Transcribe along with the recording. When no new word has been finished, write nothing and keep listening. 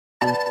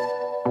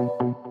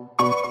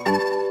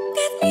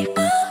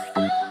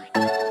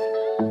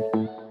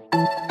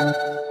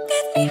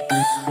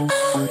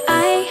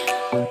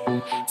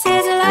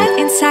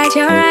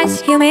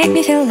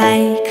make me feel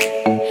like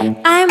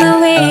I'm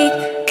awake.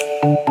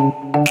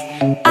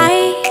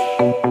 I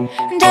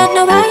don't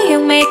know why you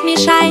make me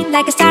shine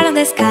like a star in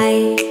the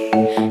sky.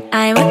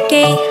 I'm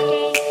okay.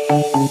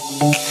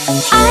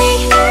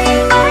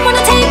 I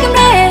wanna take a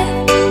breath.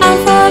 I'm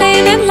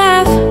falling in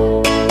love.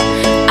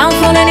 I'm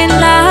falling in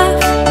love.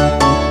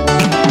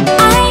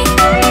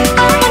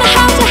 I wanna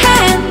hold your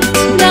hand.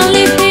 Don't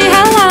leave me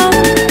alone.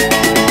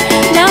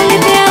 Don't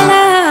leave me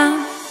alone.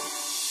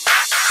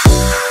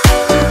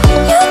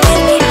 You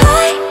make me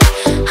high,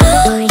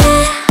 oh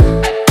yeah.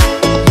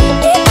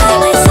 Be by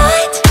my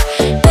side,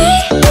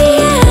 baby,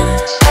 yeah.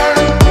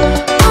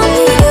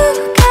 Only you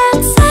can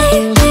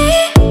save me.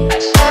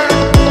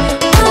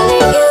 Only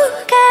you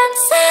can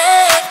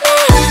save me.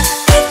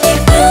 Get me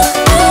through,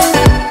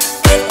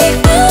 get me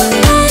through,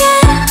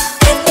 yeah.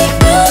 Get me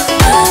through,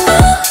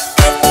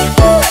 get me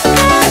through,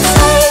 can't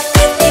save.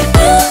 Get me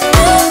through,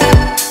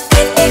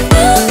 get me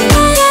through,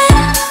 yeah.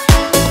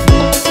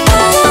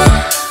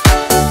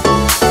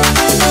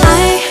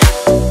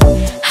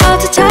 How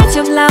to touch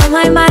you blow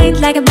my mind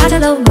like a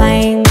bottle of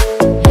wine.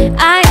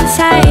 I'm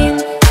insane.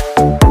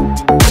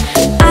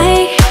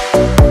 I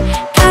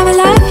come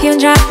alive, you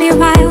drive me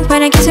wild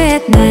when I kiss you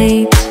at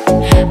night.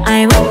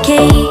 I'm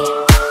okay.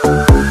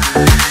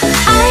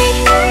 I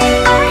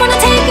wanna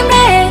take a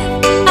breath.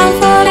 I'm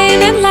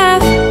falling in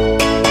love.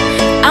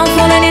 I'm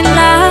falling in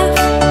love.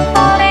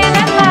 Falling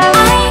in love.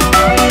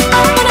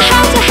 I wanna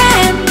hold your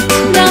hand.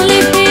 Don't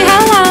leave me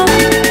alone.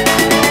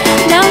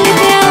 Don't leave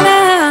me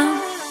alone.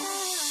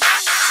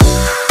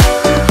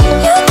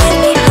 You make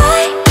me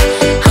high,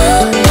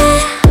 oh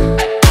yeah.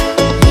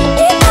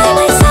 Be by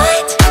my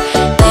side,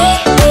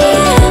 baby,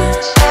 yeah.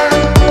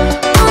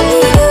 Only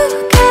you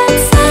can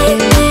save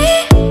me.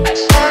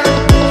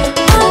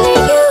 Only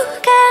you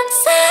can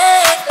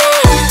save me.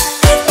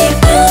 Get me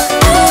through,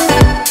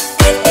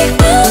 get me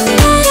through,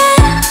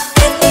 yeah.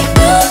 Get me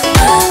through,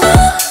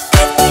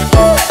 get me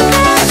through,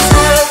 can't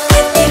save.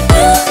 Get me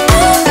through,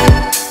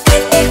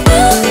 get me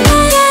through,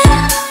 yeah.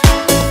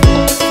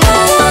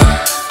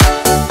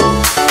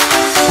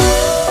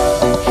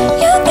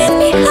 You get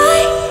me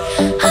high,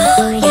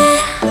 oh yeah.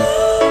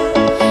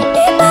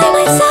 Be by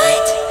my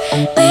side,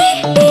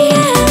 baby,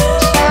 yeah.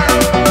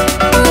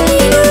 Only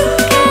you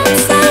can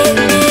save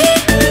me.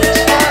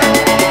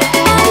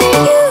 Only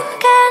you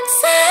can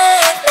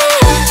save me.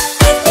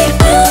 Get me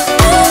through,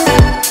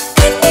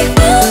 get me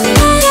through,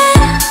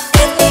 yeah.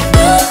 Get me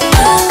through,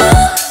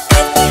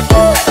 get me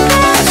through,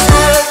 can't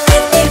save.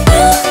 Get me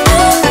through,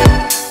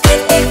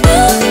 get me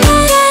through,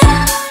 yeah.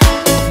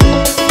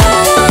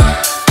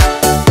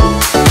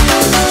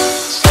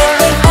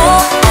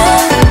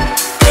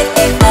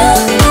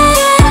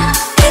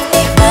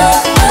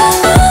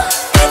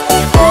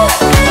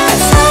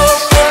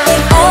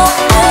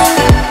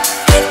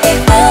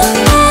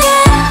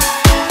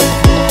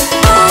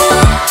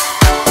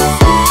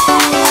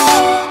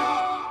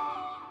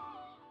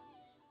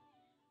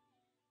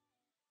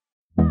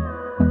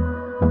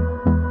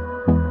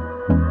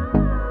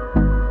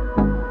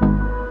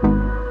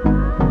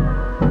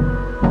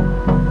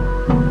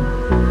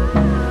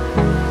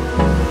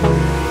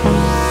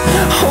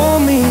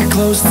 Hold me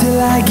close till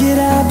I get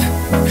up.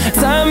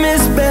 Time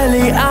is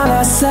barely on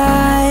our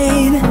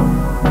side.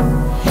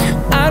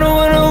 I don't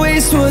wanna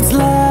waste what's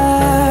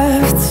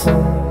left.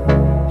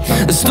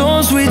 The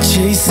storms we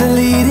chase are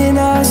leading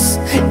us,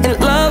 and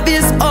love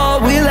is all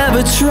we'll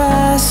ever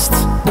trust.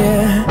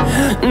 Yeah,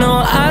 no,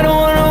 I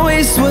don't wanna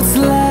waste what's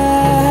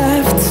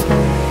left.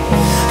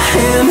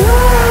 And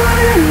on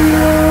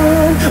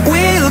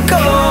we'll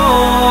go,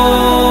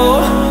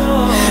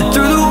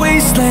 through the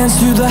wastelands,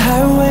 through the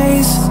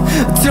highways,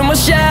 till my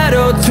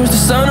shadow turns to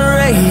sun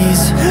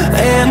rays.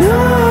 And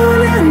on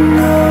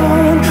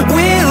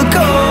we'll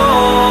go,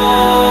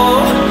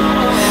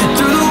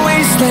 through the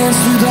wastelands,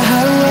 through the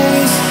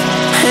highways,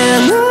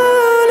 and on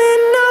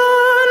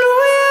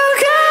we'll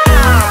go.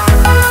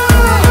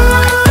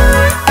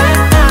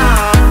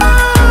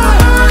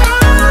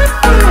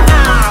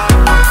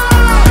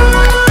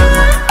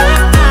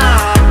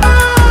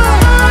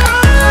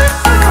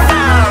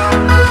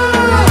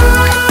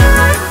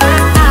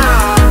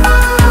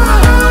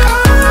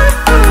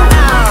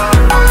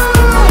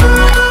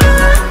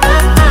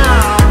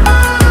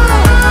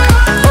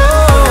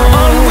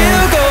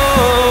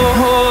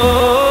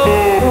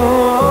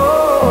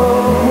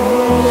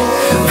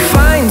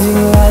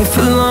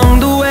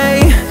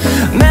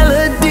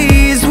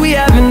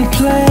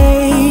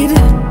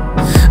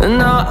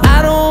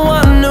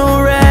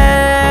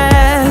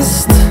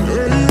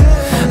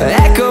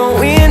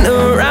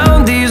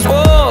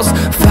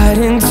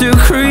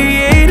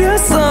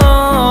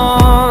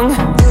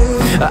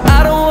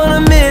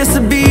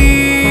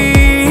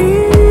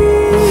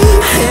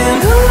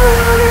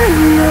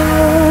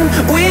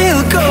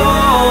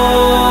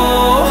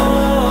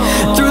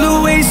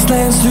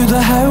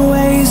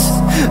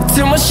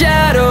 Till my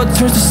shadow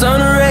turns to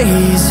sun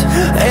rays.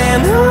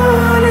 And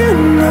on